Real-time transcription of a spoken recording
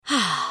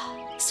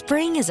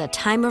Spring is a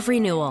time of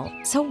renewal,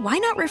 so why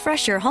not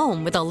refresh your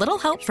home with a little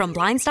help from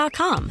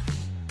Blinds.com?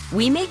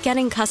 We make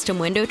getting custom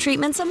window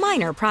treatments a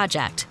minor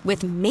project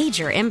with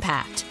major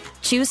impact.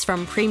 Choose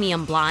from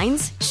premium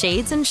blinds,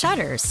 shades, and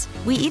shutters.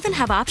 We even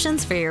have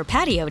options for your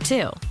patio,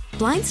 too.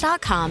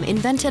 Blinds.com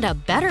invented a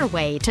better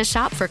way to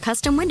shop for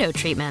custom window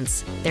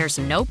treatments. There's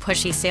no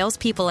pushy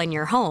salespeople in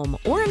your home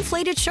or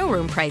inflated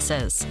showroom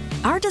prices.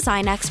 Our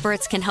design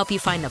experts can help you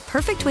find the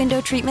perfect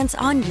window treatments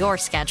on your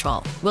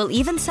schedule. We'll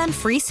even send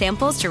free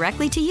samples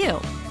directly to you.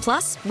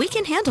 Plus, we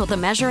can handle the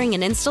measuring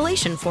and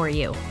installation for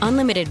you.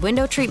 Unlimited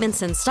window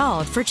treatments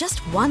installed for just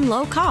one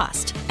low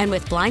cost. And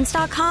with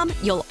Blinds.com,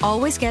 you'll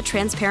always get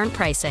transparent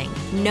pricing.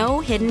 No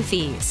hidden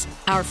fees.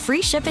 Our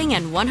free shipping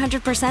and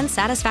 100%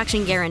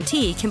 satisfaction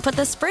guarantee can put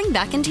the spring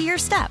back into your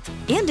step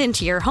and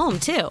into your home,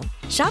 too.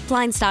 Shop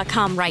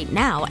Blinds.com right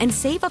now and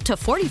save up to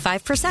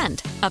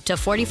 45%. Up to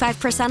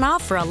 45%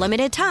 off for a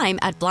limited time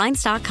at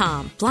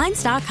Blinds.com.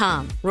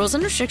 Blinds.com. Rules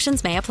and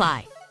restrictions may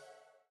apply.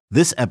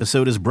 This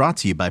episode is brought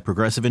to you by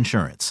Progressive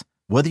Insurance.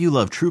 Whether you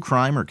love true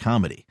crime or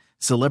comedy,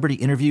 celebrity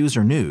interviews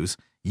or news,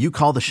 you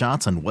call the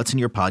shots on what's in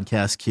your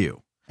podcast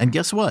queue. And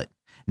guess what?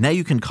 Now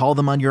you can call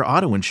them on your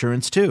auto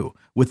insurance too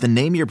with the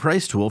Name Your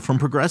Price tool from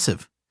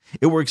Progressive.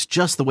 It works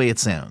just the way it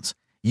sounds.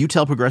 You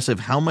tell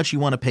Progressive how much you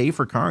want to pay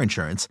for car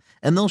insurance,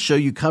 and they'll show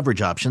you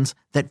coverage options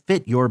that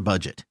fit your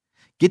budget.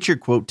 Get your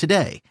quote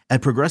today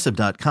at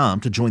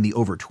Progressive.com to join the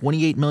over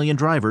 28 million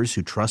drivers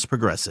who trust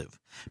Progressive.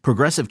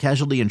 Progressive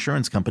Casualty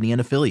Insurance Company and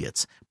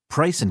Affiliates.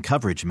 Price and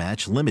coverage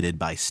match limited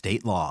by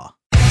state law.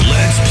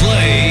 Let's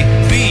play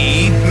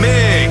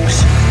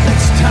B-Migs.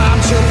 It's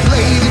time to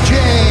play the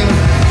game.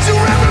 So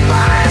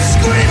everybody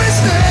scream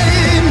his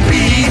name.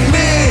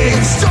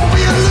 B-Migs, don't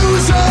be a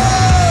loser.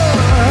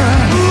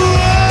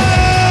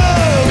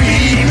 Whoa,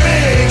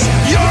 B-Migs,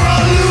 you're a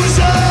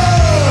loser.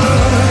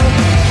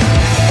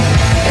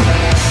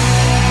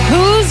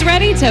 Who's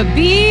ready to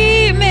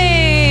be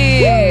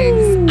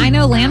Migs? I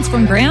know Lance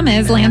from Graham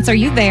is. Lance, are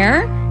you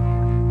there?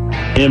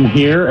 Am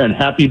here, and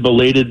happy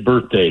belated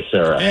birthday,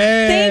 Sarah.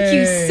 Hey. Thank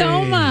you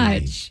so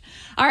much.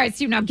 All right,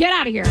 Steve, now get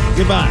out of here.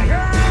 Goodbye.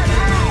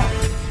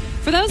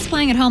 For those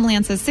playing at home,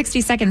 Lance has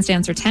 60 seconds to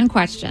answer 10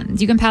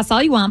 questions. You can pass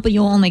all you want, but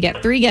you'll only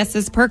get 3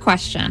 guesses per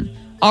question.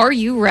 Are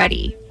you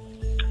ready?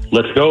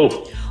 Let's go.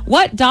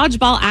 What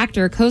dodgeball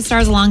actor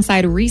co-stars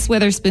alongside Reese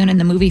Witherspoon in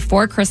the movie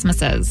Four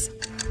Christmases?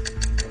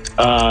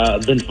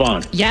 Vince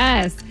Vaughn.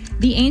 Yes.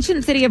 The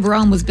ancient city of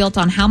Rome was built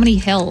on how many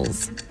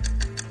hills?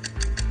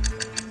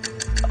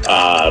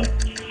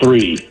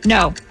 3.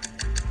 No.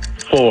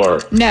 4.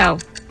 No.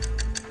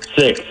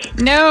 6.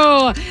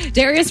 No.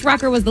 Darius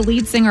Rucker was the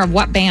lead singer of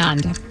what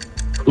band?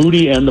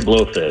 Hootie and the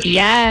Blowfish.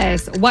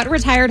 Yes. What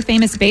retired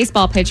famous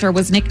baseball pitcher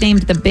was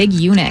nicknamed the Big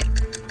Unit?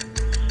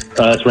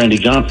 That's Randy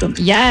Johnson.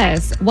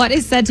 Yes. What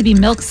is said to be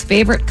Milk's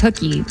favorite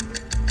cookie?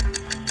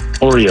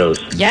 Oreos.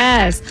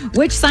 Yes.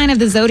 Which sign of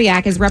the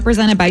zodiac is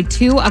represented by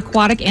 2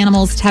 aquatic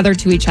animals tethered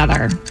to each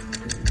other?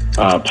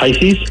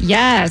 Pisces.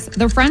 Yes.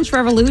 The French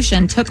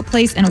Revolution took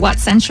place in what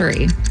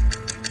century?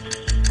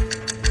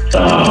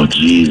 Oh,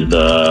 geez.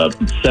 The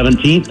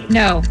 17th?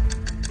 No.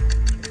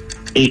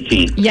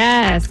 18th.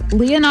 Yes.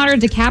 Leonardo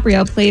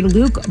DiCaprio played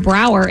Luke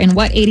Brower in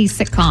what 80s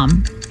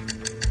sitcom?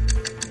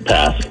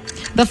 Pass.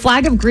 The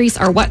flag of Greece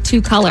are what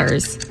 2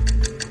 colors?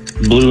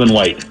 Blue and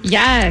white.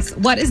 Yes.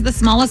 What is the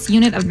smallest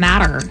unit of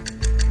matter?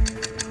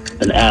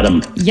 An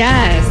atom.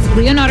 Yes.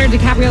 Leonardo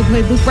DiCaprio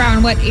played Luke Brower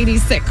in what 80s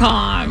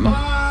sitcom?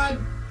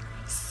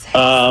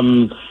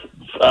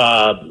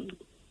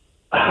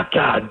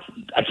 God,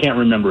 I can't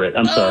remember it.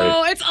 I'm sorry.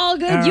 Oh, it's all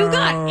good. You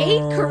got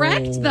 8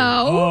 correct,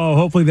 though. Oh,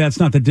 hopefully that's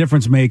not the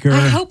difference maker.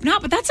 I hope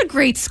not, but that's a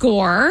great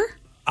score.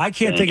 I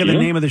can't think of the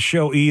name of the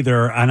show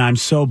either, and I'm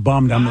so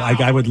bummed. I'm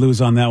like, I would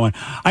lose on that one.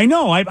 I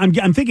know.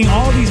 I'm thinking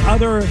all these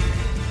other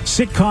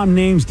sitcom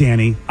names,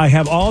 Danny. I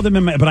have all of them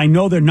in my, but I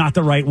know they're not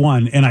the right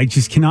one, and I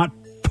just cannot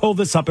pull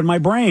this up in my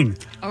brain.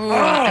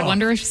 I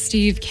wonder if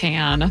Steve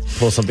can.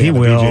 Pull something out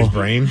of BJ's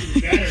brain.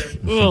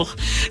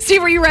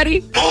 Steve, are you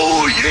ready?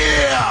 Oh,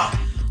 yeah.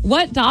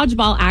 What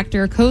dodgeball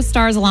actor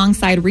co-stars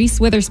alongside Reese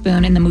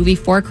Witherspoon in the movie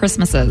Four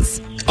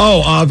Christmases?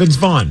 Oh, Vince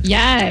Vaughn.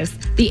 Yes.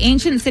 The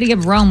ancient city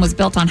of Rome was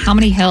built on how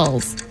many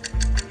hills?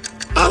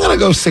 I'm going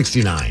to go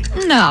 69.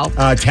 No.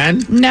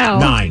 10? No.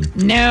 9.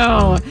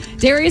 No.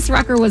 Darius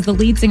Rucker was the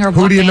lead singer of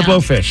what Hootie and the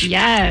band? Blowfish.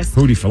 Yes.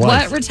 Hootie for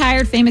life. What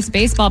retired famous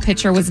baseball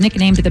pitcher was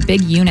nicknamed the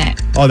Big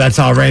Unit? Oh, that's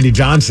Randy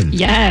Johnson.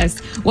 Yes.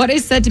 What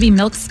is said to be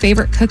Milk's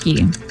favorite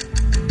cookie?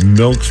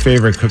 Milk's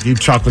favorite cookie,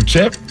 chocolate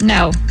chip?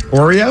 No.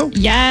 Oreo?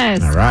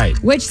 Yes. All right.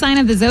 Which sign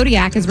of the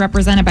zodiac is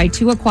represented by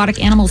 2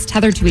 aquatic animals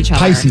tethered to each other?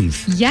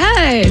 Pisces.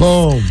 Yes.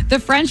 Boom. The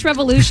French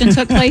Revolution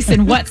took place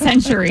in what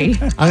century?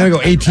 I'm going to go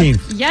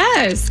 18th.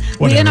 Yes.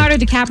 Whatever. Leonardo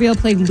DiCaprio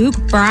played Luke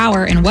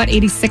Brower in what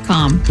 80s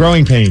sitcom?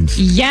 Growing Pains.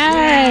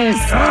 Yes.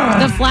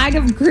 The flag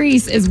of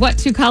Greece is what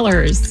 2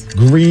 colors?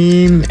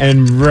 Green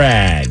and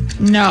red.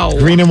 No.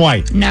 Green and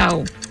white.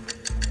 No.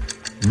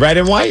 Red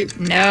and white.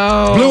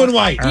 No. Blue and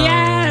white.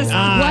 Yes.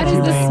 What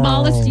is the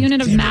smallest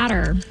unit of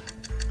matter?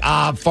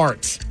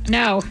 Farts.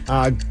 No.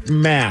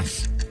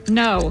 Mass.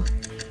 No.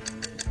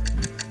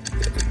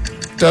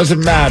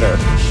 Doesn't matter.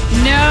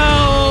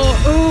 No.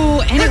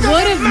 Ooh, and it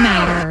would have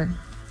mattered.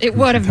 It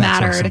would have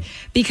That's mattered awesome.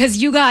 because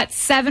you got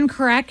 7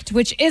 correct,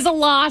 which is a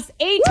loss.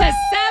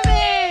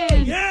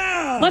 8-7.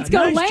 Yeah. Let's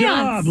go, nice Lance.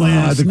 Job,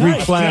 Lance. The Greek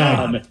Nice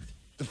flag. job.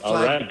 All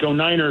right, go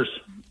Niners.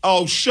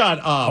 Oh, shut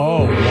up.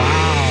 Oh,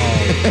 wow.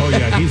 Oh,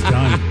 yeah, he's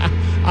done.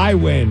 I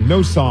win.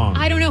 No song.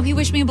 I don't know. He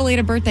wished me a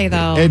belated birthday,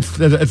 though. It's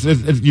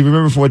you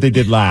remember for what they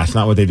did last,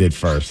 not what they did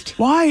first.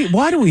 Why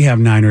do we have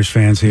Niners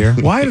fans here?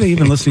 Why are they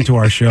even listening to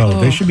our show?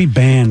 They should be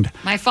banned.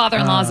 My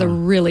father-in-law is a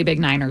really big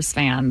Niners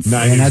fan.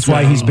 And that's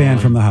why he's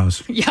banned from the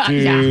house. Yeah,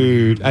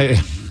 Dude,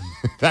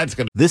 that's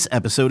gonna. This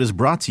episode is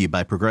brought to you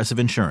by Progressive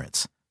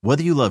Insurance.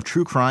 Whether you love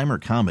true crime or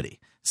comedy,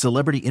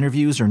 celebrity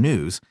interviews or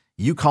news,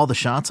 you call the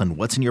shots on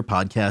what's in your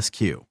podcast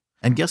queue.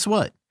 And guess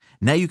what?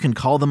 Now you can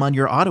call them on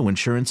your auto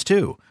insurance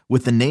too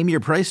with the Name Your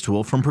Price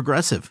tool from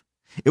Progressive.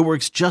 It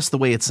works just the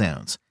way it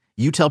sounds.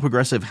 You tell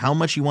Progressive how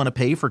much you want to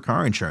pay for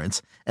car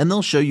insurance, and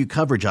they'll show you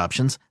coverage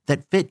options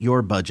that fit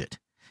your budget.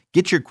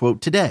 Get your quote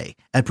today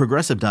at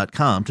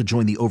Progressive.com to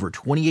join the over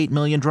 28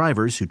 million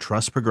drivers who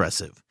trust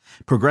Progressive.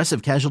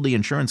 Progressive Casualty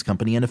Insurance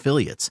Company and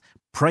Affiliates.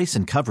 Price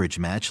and coverage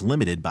match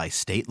limited by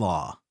state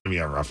law. Gonna be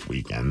a rough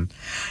weekend.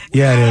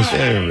 Yeah, it is.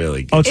 They're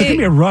really good. Oh, it's going to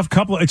be a rough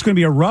couple. It's going to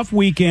be a rough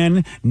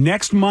weekend.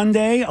 Next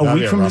Monday, a That'll be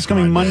week a from rough this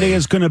coming Monday, Monday.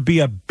 is going to be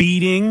a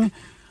beating.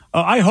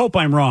 I hope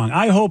I'm wrong.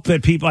 I hope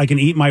that I can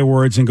eat my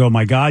words and go,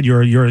 my God,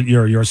 your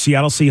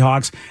Seattle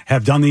Seahawks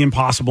have done the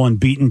impossible and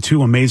beaten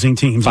 2 amazing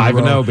teams.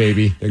 5-0,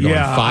 baby. They're going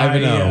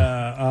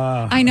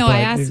 5-0. I know.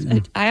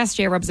 but- I asked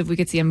J. Rubs if we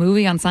could see a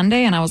movie on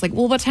Sunday, and I was like,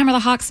 well, what time are the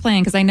Hawks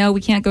playing? Because I know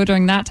we can't go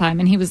during that time.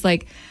 And he was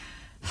like,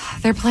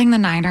 they're playing the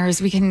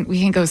Niners. We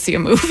can go see a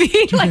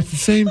movie. Like, It's the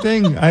same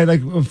thing. I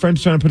had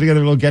friends trying to put together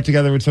a little get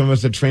together with some of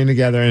us that train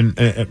together and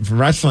for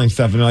wrestling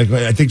stuff. And they're like,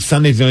 well, I think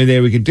Sunday's the only day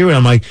we could do it.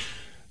 I'm like,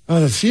 oh,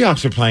 the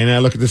Seahawks are playing. And I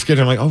look at the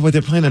schedule. I'm like, oh, but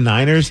they're playing the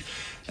Niners.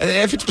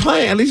 If it's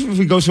playing, at least if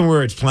we go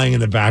somewhere it's playing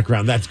in the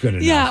background, that's good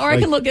enough. yeah, or I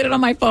can look at it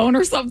on my phone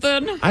or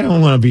something. I don't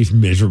want to be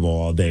miserable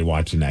all day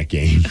watching that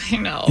game. I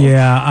know.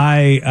 Yeah,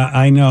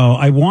 I know.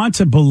 I want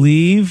to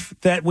believe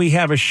that we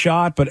have a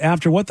shot, but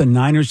after what the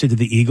Niners did to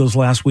the Eagles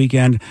last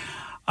weekend,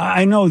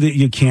 I know that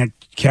you can't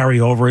carry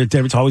over it.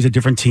 It's always a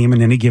different team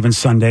in any given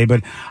Sunday,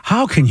 but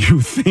how can you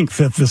think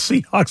that the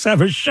Seahawks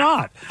have a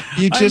shot?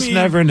 You just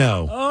never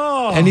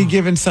know. Any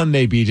given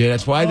Sunday, BJ.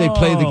 That's why they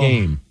play the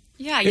game.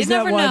 Yeah, you Is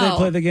never that why know. they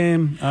play the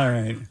game? All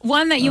right.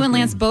 One that you and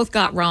Lance both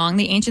got wrong.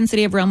 The ancient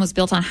city of Rome was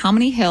built on how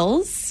many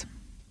hills?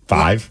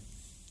 5.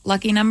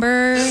 Lucky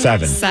number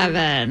 7.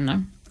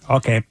 7.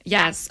 Okay.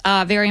 Yes.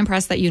 Very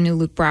impressed that you knew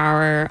Luke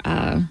Brower.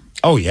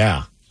 Oh,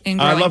 yeah. In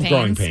I Growing love Pains.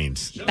 Growing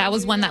Pains. That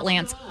was one that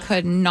Lance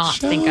could not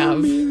think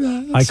of.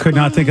 I could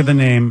not think of the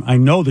name. I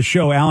know the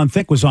show. Alan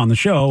Thicke was on the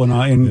show,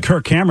 and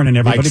Kirk Cameron and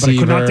everybody, Mike but I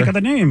could not Seaver. think of the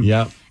name.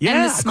 Yep. Yeah. And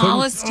the I couldn't-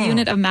 smallest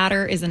unit of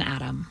matter is an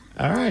atom.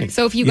 All right.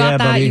 So if you Yeah, got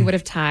that, buddy. you would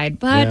have tied.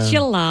 But Yeah. you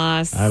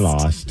lost. I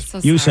lost. So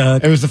You sorry.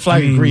 suck. It was the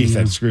flag I mean, of Greece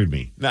that screwed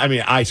me. I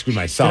mean, I screwed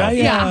myself.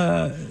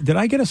 Did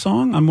I get a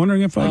song? I'm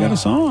wondering if I got a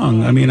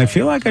song. I mean, I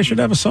feel like I should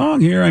have a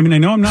song here. I mean, I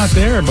know I'm not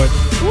there, but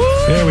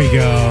there we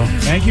go.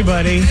 Thank you,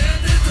 buddy.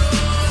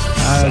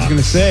 I was going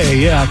to say,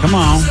 yeah, come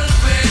on.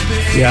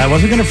 Yeah, I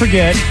wasn't going to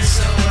forget.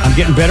 I'm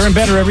getting better and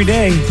better every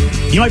day.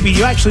 You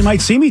actually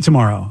might see me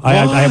tomorrow. I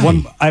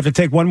have to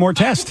take one more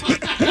test.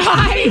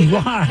 Why?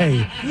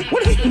 Why?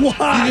 What do you mean,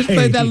 why? You just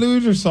played that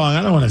loser song.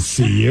 I don't want to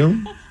see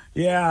you.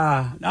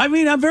 Yeah. I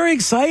mean, I'm very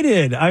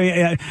excited.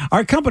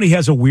 Our company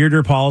has a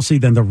weirder policy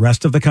than the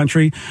rest of the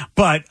country,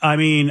 but I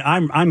mean,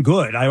 I'm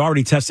good. I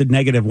already tested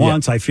negative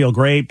once. I feel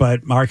great,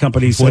 but our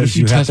company says What if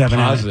you have test to have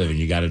positive and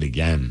you got it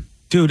again?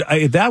 Dude,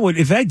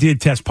 if I did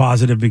test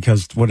positive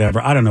because whatever,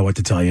 I don't know what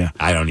to tell you.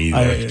 I don't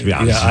either, to be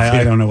honest.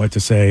 I don't know what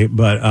to say,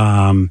 but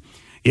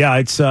yeah,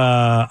 it's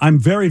I'm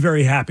very,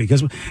 very happy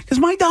because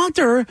my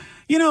doctor,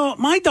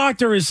 my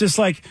doctor is just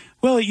like,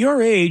 well, at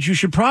your age, you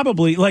should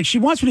probably, like, she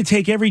wants me to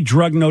take every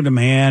drug known to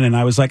man. And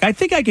I was like, I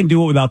think I can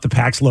do it without the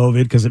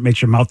Paxlovid because it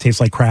makes your mouth taste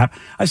like crap.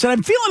 I said,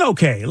 I'm feeling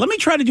okay. Let me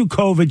try to do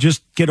COVID,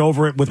 just get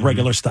over it with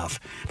regular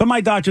stuff. But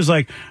my doctor's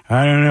like,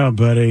 I don't know,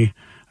 buddy.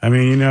 I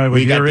mean, with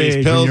We got your these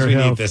age pills and your we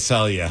health. need to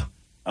sell you.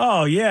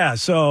 Oh yeah,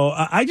 so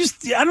I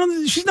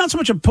don't. She's not so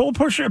much a pull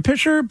pusher,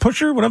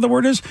 whatever the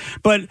word is,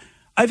 but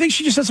I think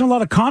she just has a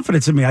lot of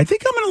confidence in me. I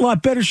think I'm in a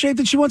lot better shape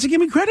than she wants to give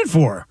me credit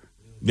for.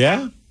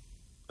 Yeah?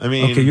 I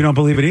mean... Okay, you don't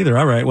believe it either.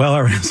 All right, well,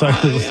 all right. Sorry.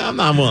 I'm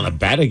not willing to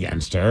bet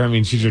against her. I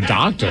mean, she's your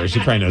doctor. She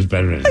probably knows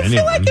better than I anyone.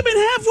 feel like I'm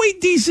in halfway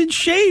decent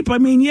shape. I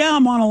mean, yeah,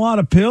 I'm on a lot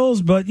of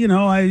pills, but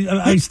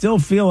I still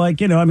feel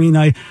like I mean,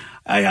 I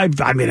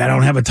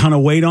don't have a ton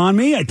of weight on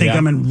me. I think Yeah.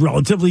 I'm in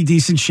relatively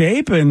decent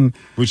shape. And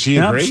Would she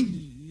agree?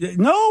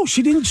 No,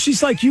 she didn't.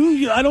 She's like,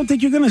 I don't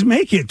think you're going to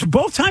make it.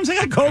 Both times I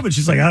got COVID,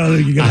 she's like, I don't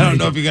think you're going to I make don't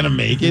know it. if you're going to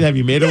make it. Have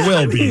you made a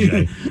will, BJ?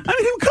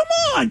 I mean, come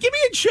on. Give me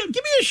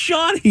a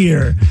shot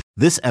here.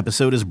 This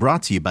episode is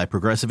brought to you by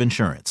Progressive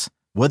Insurance.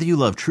 Whether you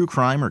love true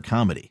crime or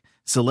comedy,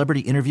 celebrity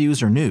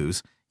interviews or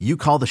news, you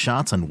call the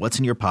shots on what's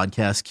in your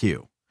podcast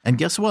queue. And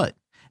guess what?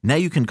 Now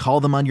you can call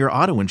them on your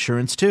auto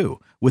insurance too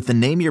with the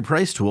Name Your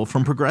Price tool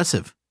from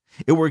Progressive.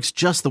 It works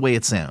just the way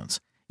it sounds.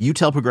 You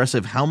tell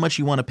Progressive how much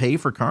you want to pay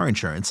for car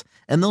insurance,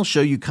 and they'll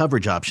show you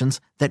coverage options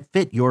that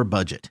fit your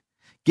budget.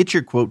 Get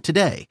your quote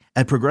today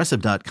at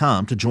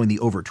Progressive.com to join the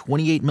over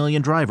 28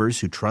 million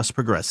drivers who trust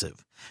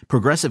Progressive.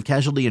 Progressive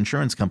Casualty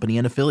Insurance Company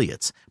and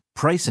Affiliates.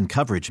 Price and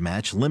coverage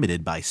match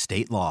limited by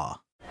state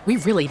law. We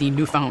really need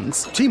new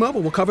phones. T-Mobile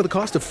will cover the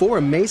cost of 4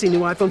 amazing new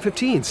iPhone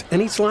 15s, and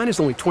each line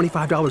is only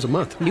 $25 a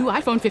month. New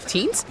iPhone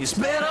 15s? It's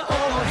better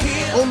over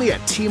here. Only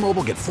at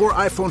T-Mobile, get 4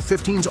 iPhone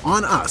 15s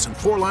on us and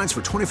 4 lines for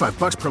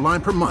 $25 per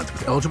line per month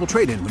with eligible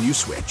trade-in when you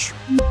switch.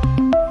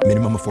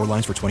 Minimum of 4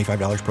 lines for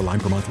 $25 per line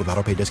per month with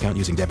autopay discount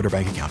using debit or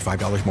bank account.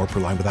 $5 more per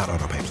line without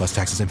autopay, plus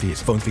taxes and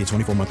fees. Phone fee at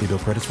 24 monthly bill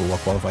credits for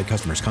well-qualified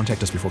customers.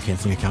 Contact us before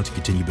canceling account to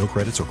continue bill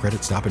credits or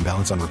credit stop and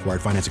balance on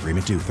required finance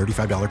agreement due.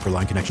 $35 per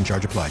line connection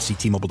charge applies. See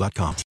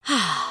T-Mobile.com.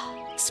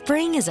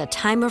 Spring is a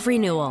time of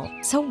renewal,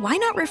 so why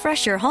not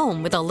refresh your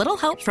home with a little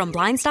help from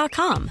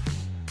Blinds.com?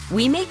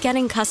 We make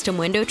getting custom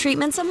window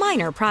treatments a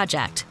minor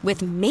project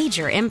with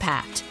major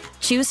impact.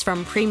 Choose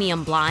from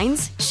premium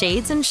blinds,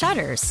 shades, and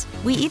shutters.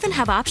 We even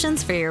have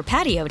options for your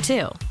patio,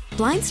 too.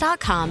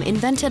 Blinds.com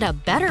invented a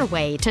better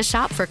way to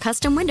shop for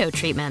custom window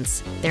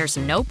treatments. There's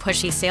no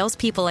pushy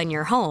salespeople in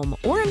your home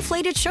or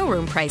inflated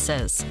showroom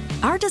prices.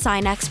 Our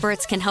design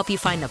experts can help you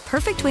find the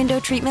perfect window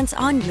treatments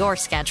on your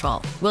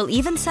schedule. We'll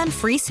even send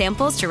free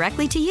samples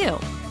directly to you.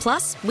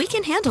 Plus, we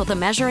can handle the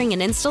measuring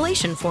and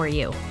installation for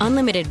you.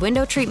 Unlimited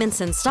window treatments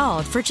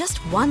installed for just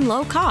one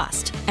low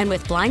cost. And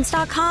with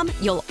Blinds.com,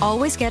 you'll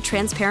always get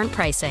transparent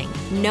pricing.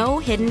 No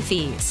hidden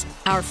fees.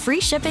 Our free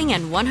shipping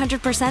and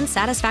 100%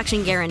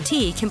 satisfaction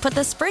guarantee can put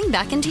the spring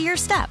back into your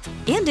step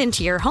and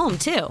into your home,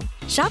 too.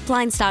 Shop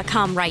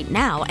Blinds.com right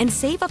now and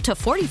save up to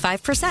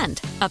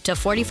 45%. Up to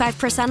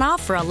 45%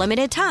 off for a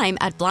limited time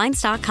at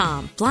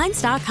Blinds.com.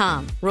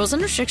 Blinds.com. Rules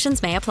and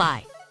restrictions may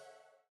apply.